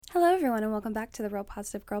Hello, everyone, and welcome back to the Real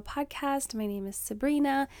Positive Girl podcast. My name is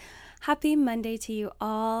Sabrina. Happy Monday to you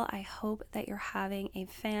all. I hope that you're having a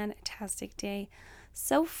fantastic day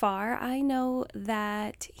so far. I know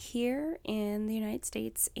that here in the United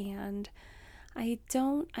States, and I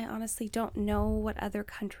honestly don't know what other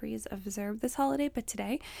countries observe this holiday, but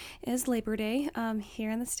today is Labor Day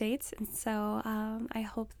here in the States. And so I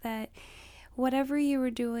hope that whatever you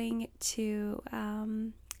were doing to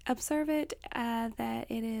observe it, that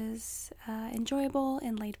it is enjoyable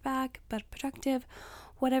and laid back, but productive.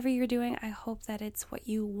 Whatever you're doing, I hope that it's what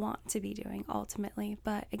you want to be doing ultimately.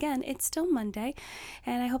 But again, it's still Monday,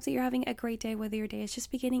 and I hope that you're having a great day, whether your day is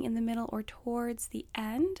just beginning, in the middle, or towards the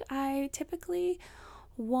end. I typically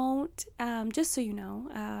won't, just so you know,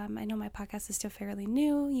 I know my podcast is still fairly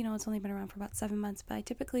new, it's only been around for about 7 months, but I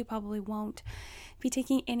typically probably won't be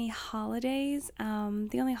taking any holidays.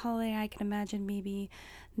 The only holiday I can imagine maybe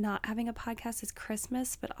not having a podcast is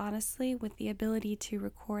Christmas, but honestly, with the ability to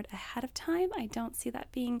record ahead of time, I don't see that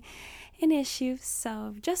being an issue.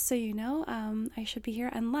 So just so you know, I should be here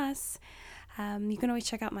unless you can always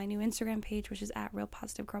check out my new Instagram page, which is at Real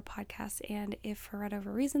Positive Girl Podcast. And if for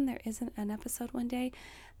whatever reason there isn't an episode one day,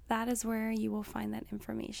 that is where you will find that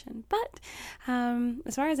information. But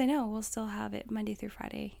as far as I know, we'll still have it Monday through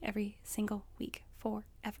Friday every single week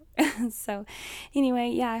forever. So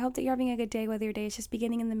anyway, I hope that you're having a good day, whether your day is just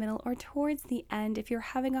beginning, in the middle, or towards the end. If you're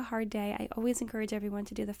having a hard day, I always encourage everyone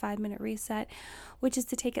to do the 5-minute reset, which is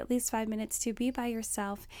to take at least 5 minutes to be by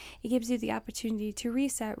yourself. It gives you the opportunity to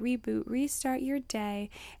reset, reboot, restart your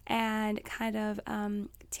day, and kind of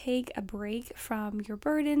take a break from your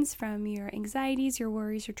burdens, from your anxieties, your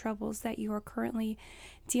worries, your troubles that you are currently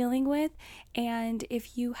dealing with. And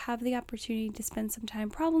if you have the opportunity to spend some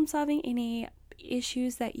time problem solving any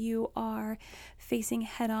issues that you are facing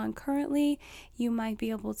head on currently, you might be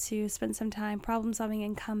able to spend some time problem solving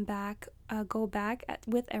and go back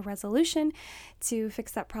with a resolution to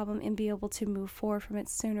fix that problem and be able to move forward from it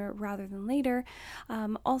sooner rather than later.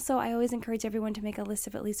 Also, I always encourage everyone to make a list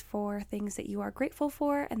of at least 4 things that you are grateful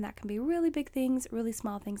for, and that can be really big things, really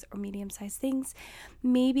small things, or medium-sized things.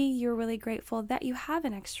 Maybe you're really grateful that you have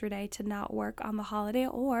an extra day to not work on the holiday,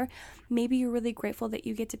 or maybe you're really grateful that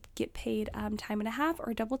you get to get paid time and a half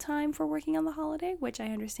or double time for working on the holiday, which I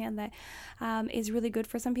understand that is really good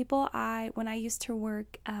for some people. When I used to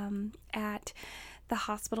work at the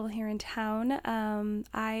hospital here in town,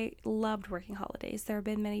 I loved working holidays. There have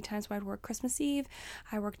been many times where I'd work Christmas Eve.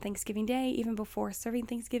 I worked Thanksgiving Day, even before serving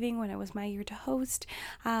Thanksgiving when it was my year to host.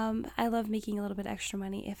 I love making a little bit extra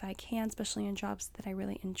money if I can, especially in jobs that I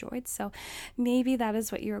really enjoyed. So maybe that is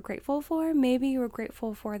what you're grateful for. Maybe you're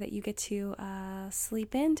grateful for that you get to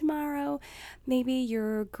sleep in tomorrow. Maybe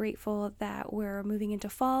you're grateful that we're moving into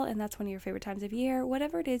fall and that's one of your favorite times of year.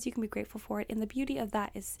 Whatever it is, you can be grateful for it. And the beauty of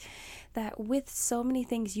that is that with so many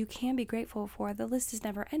things you can be grateful for, the list is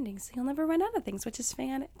never ending, so you'll never run out of things, which is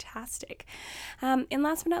fantastic. And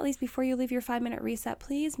last but not least, before you leave your 5-minute reset,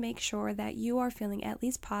 please make sure that you are feeling at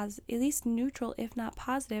least neutral, if not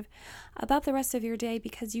positive, about the rest of your day,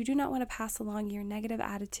 because you do not want to pass along your negative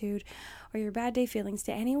attitude or your bad day feelings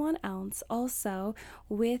to anyone else. Also,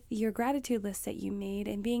 with your gratitude list that you made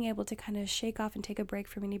and being able to kind of shake off and take a break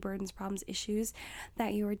from any burdens, problems, issues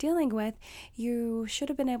that you are dealing with, you should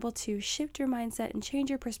have been able to shift your mindset and change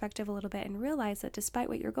your perspective a little bit and realize that despite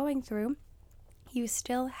what you're going through, you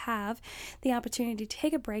still have the opportunity to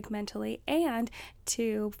take a break mentally and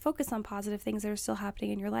to focus on positive things that are still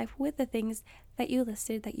happening in your life with the things that you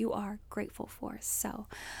listed that you are grateful for. So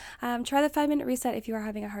try the 5-minute reset if you are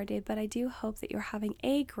having a hard day, but I do hope that you're having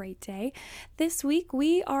a great day. This week,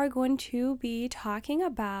 we are going to be talking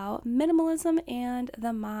about minimalism and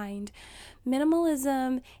the mind.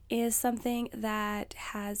 Minimalism is something that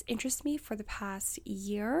has interested me for the past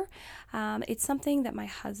year. It's something that my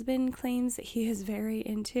husband claims that he is very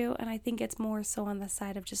into, and I think it's more so on the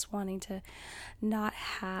side of just wanting to not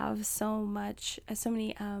have so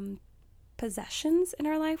many possessions in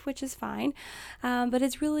our life, which is fine. But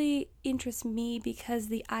it's really interests me because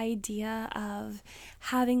the idea of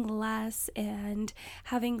having less and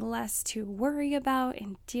having less to worry about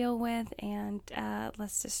and deal with, and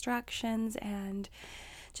less distractions, and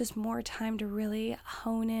just more time to really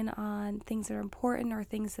hone in on things that are important or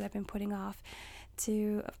things that I've been putting off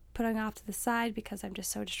to the side because I'm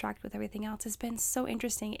just so distracted with everything else, has been so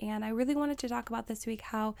interesting. And I really wanted to talk about this week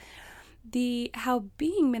how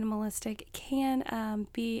being minimalistic can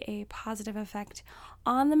be a positive effect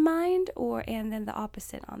on the mind, and then the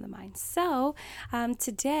opposite on the mind. So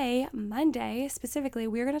today, Monday specifically,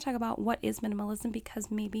 we're going to talk about what is minimalism,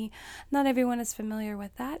 because maybe not everyone is familiar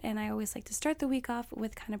with that, and I always like to start the week off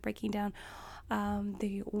with kind of breaking down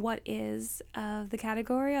the what is of the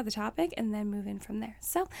category or the topic, and then move in from there.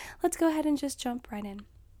 So let's go ahead and just jump right in.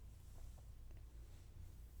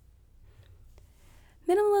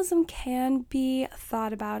 Minimalism can be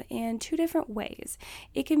thought about in two different ways.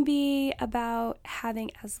 It can be about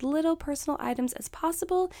having as little personal items as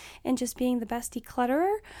possible and just being the best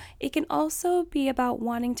declutterer. It can also be about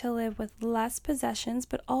wanting to live with less possessions,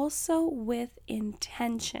 but also with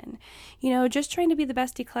intention. Just trying to be the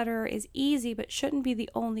best declutterer is easy, but shouldn't be the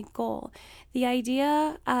only goal. The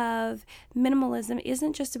idea of minimalism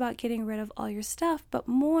isn't just about getting rid of all your stuff, but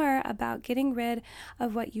more about getting rid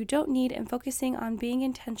of what you don't need and focusing on being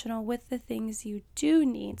intentional with the things you do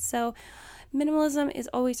need. So minimalism is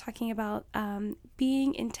always talking about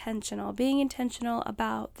being intentional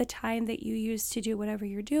about the time that you use to do whatever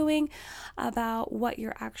you're doing, about what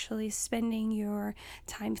you're actually spending your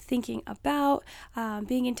time thinking about,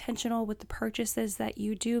 being intentional with the purchases that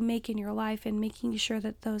you do make in your life and making sure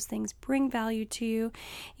that those things bring value to you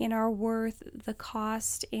and are worth the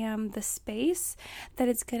cost and the space that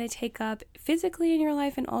it's going to take up physically in your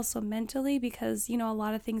life and also mentally, because a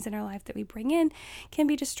lot of things in our life that we bring in can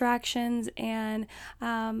be distractions and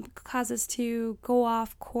cause us to go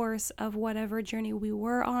off course of whatever journey we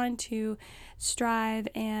were on to strive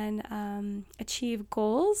and achieve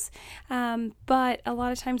goals. But a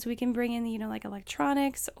lot of times we can bring in, like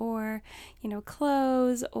electronics or,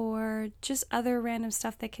 clothes or just other random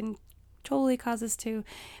stuff that can totally cause us to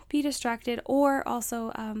be distracted or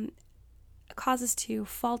also cause us to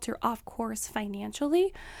falter off course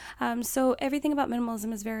financially. So everything about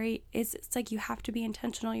minimalism it's like you have to be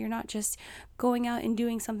intentional. You're not just going out and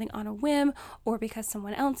doing something on a whim or because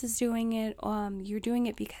someone else is doing it. You're doing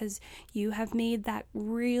it because you have made that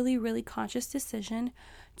really, really conscious decision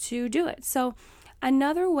to do it. So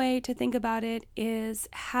another way to think about it is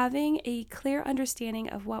having a clear understanding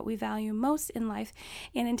of what we value most in life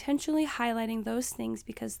and intentionally highlighting those things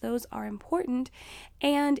because those are important,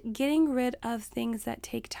 and getting rid of things that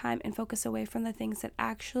take time and focus away from the things that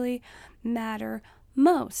actually matter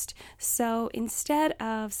most. So instead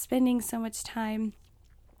of spending so much time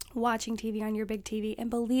watching TV on your big TV, and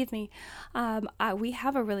believe me, we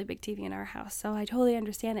have a really big TV in our house, so I totally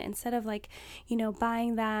understand it. Instead of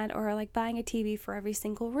buying that or buying a TV for every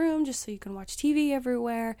single room just so you can watch TV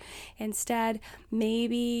everywhere, instead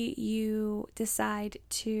maybe you decide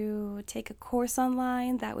to take a course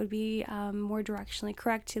online that would be more directionally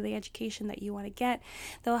correct to the education that you want to get,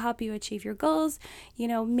 that will help you achieve your goals.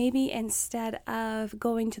 Maybe instead of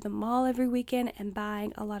going to the mall every weekend and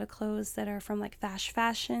buying a lot of clothes that are from fast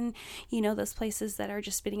fashion, those places that are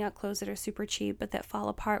just spitting out clothes that are super cheap but that fall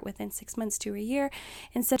apart within 6 months to a year,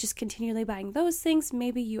 instead of just continually buying those things,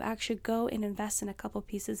 maybe you actually go and invest in a couple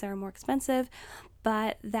pieces that are more expensive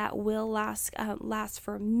but that will last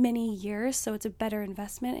for many years. So it's a better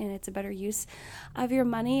investment and it's a better use of your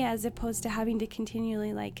money, as opposed to having to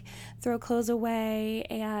continually throw clothes away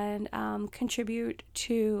and contribute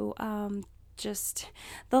to just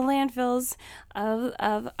the landfills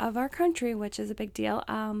of our country, which is a big deal.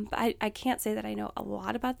 But I can't say that I know a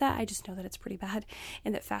lot about that. I just know that it's pretty bad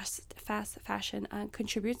and that fast fashion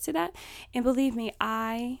contributes to that. And believe me,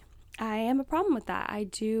 I am a problem with that. I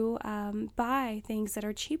do buy things that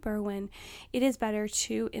are cheaper when it is better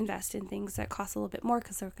to invest in things that cost a little bit more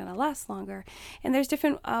because they're going to last longer. And there's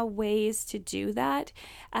different ways to do that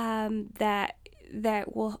that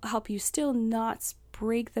will help you still not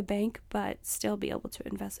break the bank, but still be able to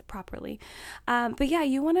invest it properly. But yeah,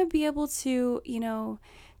 you want to be able to,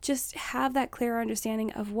 just have that clear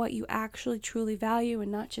understanding of what you actually truly value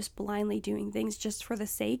and not just blindly doing things just for the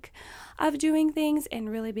sake of doing things, and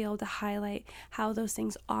really be able to highlight how those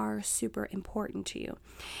things are super important to you.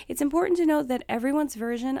 It's important to note that everyone's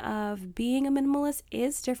version of being a minimalist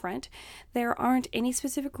is different. There aren't any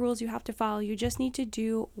specific rules you have to follow. You just need to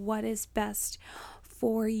do what is best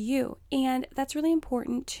for you. And that's really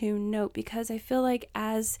important to note, because I feel like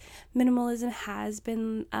as minimalism has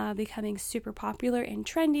been becoming super popular and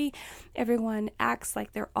trendy, everyone acts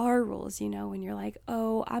like there are rules, when you're like,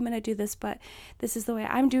 oh, I'm going to do this, but this is the way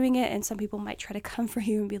I'm doing it. And some people might try to come for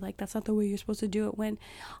you and be like, that's not the way you're supposed to do it. When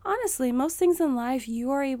honestly, most things in life, you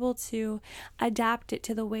are able to adapt it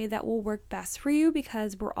to the way that will work best for you,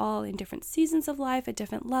 because we're all in different seasons of life at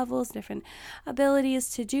different levels, different abilities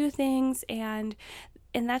to do things. And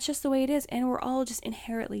that's just the way it is. And we're all just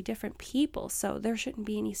inherently different people. So there shouldn't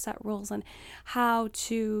be any set rules on how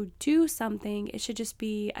to do something. It should just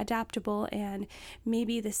be adaptable, and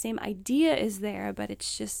maybe the same idea is there, but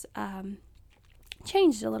it's just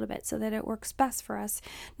changed a little bit so that it works best for us.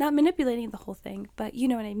 Not manipulating the whole thing, but you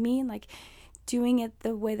know what I mean? Doing it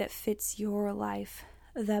the way that fits your life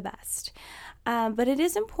the best. But it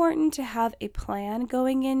is important to have a plan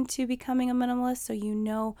going into becoming a minimalist so you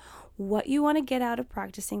know what you want to get out of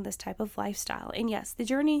practicing this type of lifestyle. And yes, the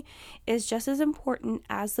journey is just as important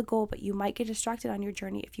as the goal, but you might get distracted on your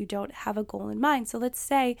journey if you don't have a goal in mind. So let's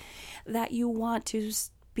say that you want to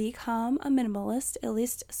become a minimalist, at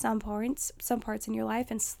least some parts in your life,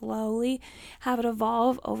 and slowly have it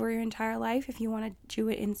evolve over your entire life. If you want to do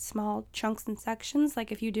it in small chunks and sections,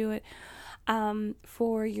 like if you do it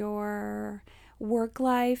for your work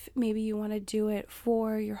life, maybe you want to do it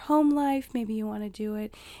for your home life, maybe you want to do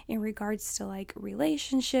it in regards to like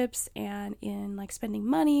relationships and in like spending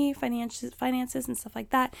money, finances and stuff like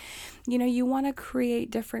that. You want to create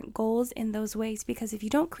different goals in those ways, because if you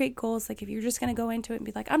don't create goals, like if you're just going to go into it and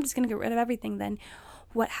be like, I'm just going to get rid of everything, then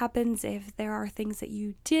what happens if there are things that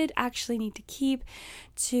you did actually need to keep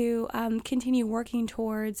to continue working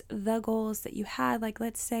towards the goals that you had? Like,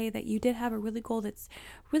 let's say that you did have a really big goal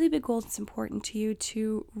that's important to you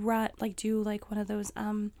to do like one of those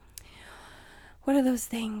what are those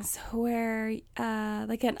things where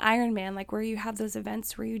like an Ironman, like where you have those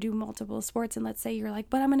events where you do multiple sports, and let's say you're like,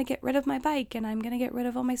 but I'm going to get rid of my bike and I'm going to get rid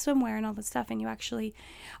of all my swimwear and all this stuff, and you actually,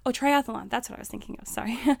 triathlon, that's what I was thinking of,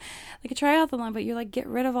 sorry. Like a triathlon, but you like get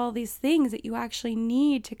rid of all these things that you actually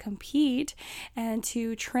need to compete and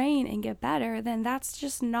to train and get better, then that's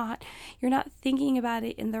just you're not thinking about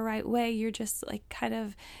it in the right way. You're just like kind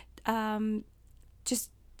of just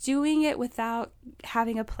doing it without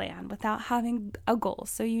having a plan, without having a goal.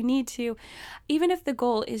 So you need to, even if the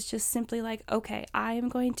goal is just simply like, okay, I am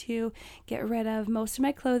going to get rid of most of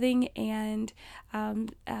my clothing and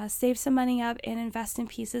save some money up and invest in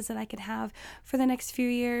pieces that I can have for the next few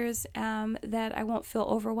years, that I won't feel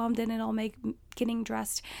overwhelmed in, and it'll make getting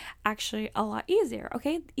dressed actually a lot easier.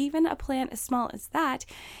 Okay, even a plan as small as that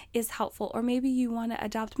is helpful. Or maybe you want to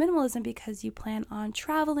adopt minimalism because you plan on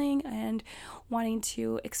traveling and wanting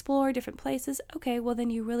to explore different places. Okay, well then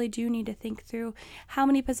you really do need to think through how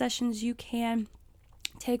many possessions you can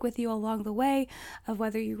take with you along the way, of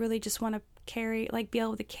whether you really just want to be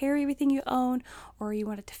able to carry everything you own, or you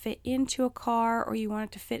want it to fit into a car, or you want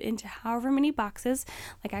it to fit into however many boxes.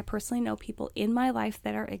 Like, I personally know people in my life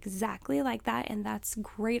that are exactly like that, and that's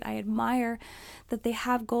great. I admire that they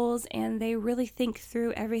have goals and they really think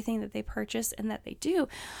through everything that they purchase and that they do.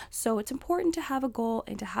 So it's important to have a goal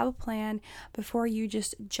and to have a plan before you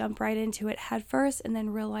just jump right into it head first and then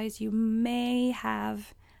realize you may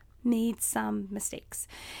have made some mistakes.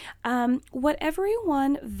 What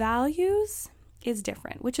everyone values is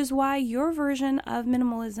different, which is why your version of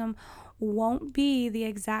minimalism won't be the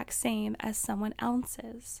exact same as someone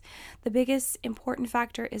else's. The biggest important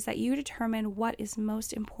factor is that you determine what is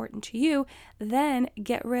most important to you, then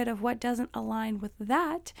get rid of what doesn't align with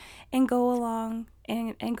that, and go along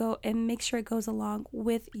and make sure it goes along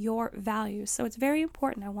with your values. So it's very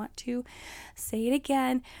important. I want to say it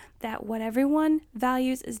again, that what everyone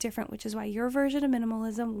values is different, which is why your version of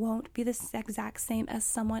minimalism won't be the exact same as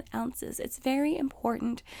someone else's. It's very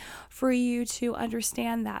important for you to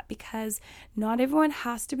understand that, because not everyone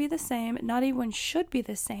has to be the same, not everyone should be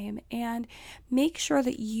the same, and make sure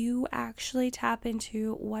that you actually tap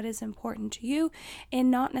into what is important to you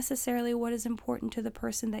and not necessarily what is important to the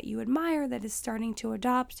person that you admire that is starting to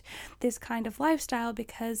adopt this kind of lifestyle,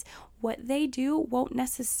 because what they do won't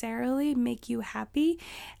necessarily make you happy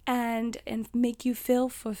and make you feel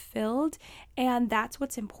fulfilled. And that's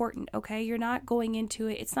what's important, okay? You're not going into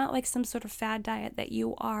it. It's not like some sort of fad diet that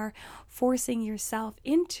you are forcing yourself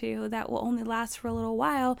into that will only last for a little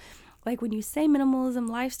while. Like, when you say minimalism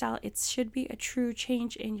lifestyle, it should be a true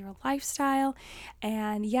change in your lifestyle.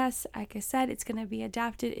 And yes, like I said, it's going to be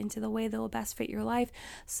adapted into the way that will best fit your life.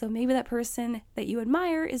 So maybe that person that you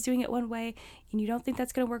admire is doing it one way and you don't think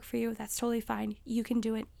that's going to work for you. That's totally fine. You can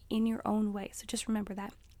do it in your own way. So just remember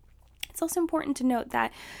that. It's also important to note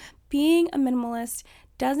that being a minimalist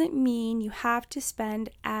doesn't mean you have to spend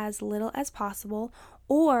as little as possible,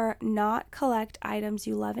 or not collect items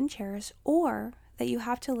you love and cherish, or that you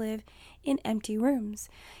have to live in empty rooms.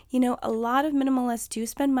 A lot of minimalists do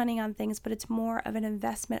spend money on things, but it's more of an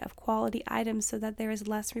investment of quality items so that there is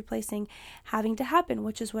less replacing having to happen,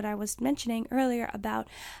 which is what I was mentioning earlier about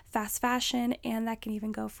fast fashion. And that can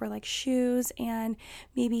even go for like shoes and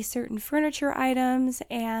maybe certain furniture items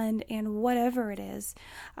and whatever it is.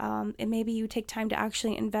 And maybe you take time to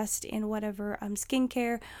actually invest in whatever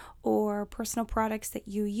skincare or personal products that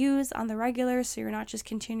you use on the regular, so you're not just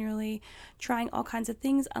continually trying all kinds of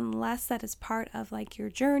things, unless that is part of like your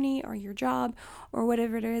journey or your job or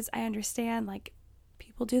whatever it is. I understand, like,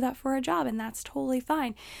 people do that for a job, and that's totally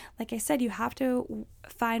fine. Like I said, you have to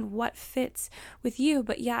find what fits with you,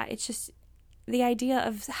 but yeah, it's just the idea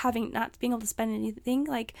of having not being able to spend anything,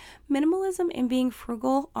 like minimalism and being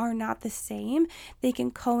frugal are not the same. They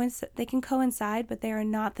can coincide, but they are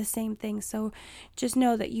not the same thing. So just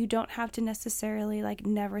know that you don't have to necessarily like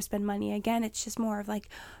never spend money again. It's just more of like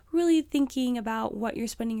really thinking about what you're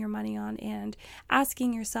spending your money on and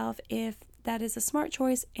asking yourself if that is a smart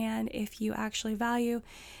choice and if you actually value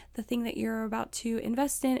the thing that you're about to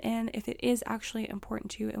invest in, and if it is actually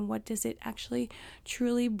important to you, and what does it actually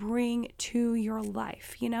truly bring to your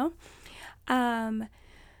life,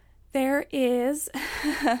 there is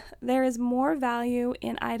more value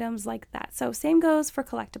in items like that. So same goes for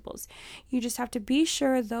collectibles. You just have to be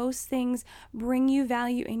sure those things bring you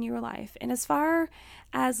value in your life. And as far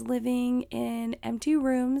as living in empty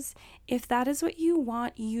rooms, if that is what you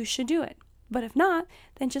want, you should do it. But if not,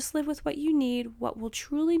 then just live with what you need, what will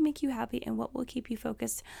truly make you happy, and what will keep you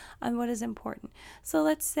focused on what is important. So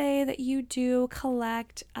let's say that you do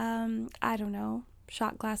collect,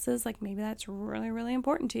 shot glasses. Like maybe that's really, really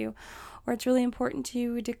important to you. Or it's really important to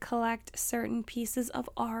you to collect certain pieces of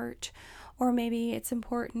art. Or maybe it's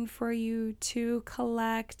important for you to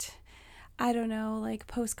collect, like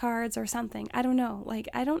postcards or something. I don't know. Like,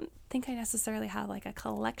 I don't think I necessarily have like a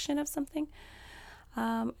collection of something.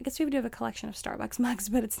 I guess we do have a collection of Starbucks mugs,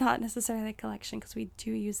 but it's not necessarily a collection because we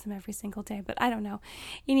do use them every single day, but I don't know.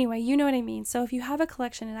 Anyway, you know what I mean. So if you have a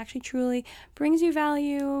collection, it actually truly brings you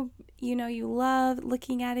value, you love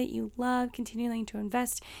looking at it, you love continuing to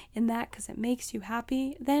invest in that because it makes you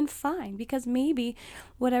happy, then fine, because maybe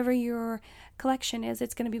whatever your collection is,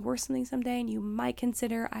 it's going to be worth something someday, and you might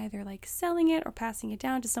consider either like selling it or passing it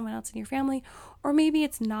down to someone else in your family, or maybe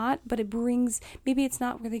it's not, but maybe it's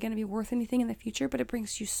not really going to be worth anything in the future, but it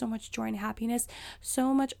brings you so much joy and happiness,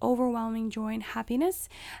 so much overwhelming joy and happiness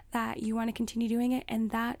that you want to continue doing it,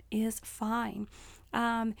 and that is fine.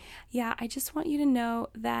 I just want you to know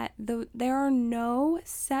that there are no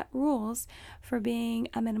set rules for being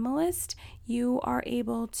a minimalist. You are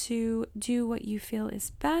able to do what you feel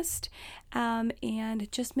is best, and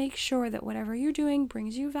just make sure that whatever you're doing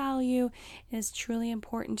brings you value, is truly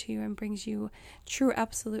important to you, and brings you true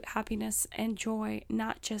absolute happiness and joy,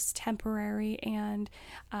 not just temporary and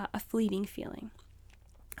a fleeting feeling.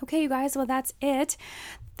 Okay, you guys, well, that's it.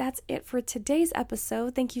 That's it for today's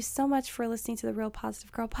episode. Thank you so much for listening to the Real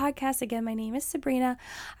Positive Girl podcast. Again, my name is Sabrina.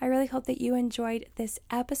 I really hope that you enjoyed this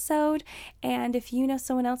episode. And if you know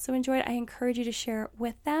someone else who enjoyed it, I encourage you to share it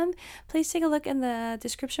with them. Please take a look in the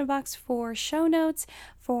description box for show notes,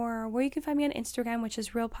 for where you can find me on Instagram, which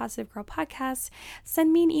is Real Positive Girl Podcast.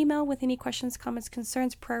 Send me an email with any questions, comments,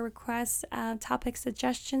 concerns, prayer requests, topic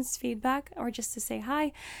suggestions, feedback, or just to say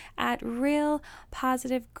hi at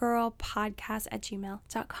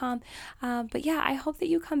realpositivegirlpodcast@gmail.com. But yeah, I hope that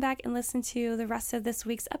you come back and listen to the rest of this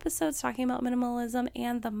week's episodes talking about minimalism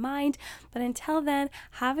and the mind. But until then,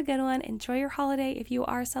 have a good one. Enjoy your holiday if you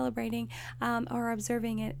are celebrating or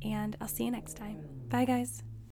observing it, and I'll see you next time. Bye, guys.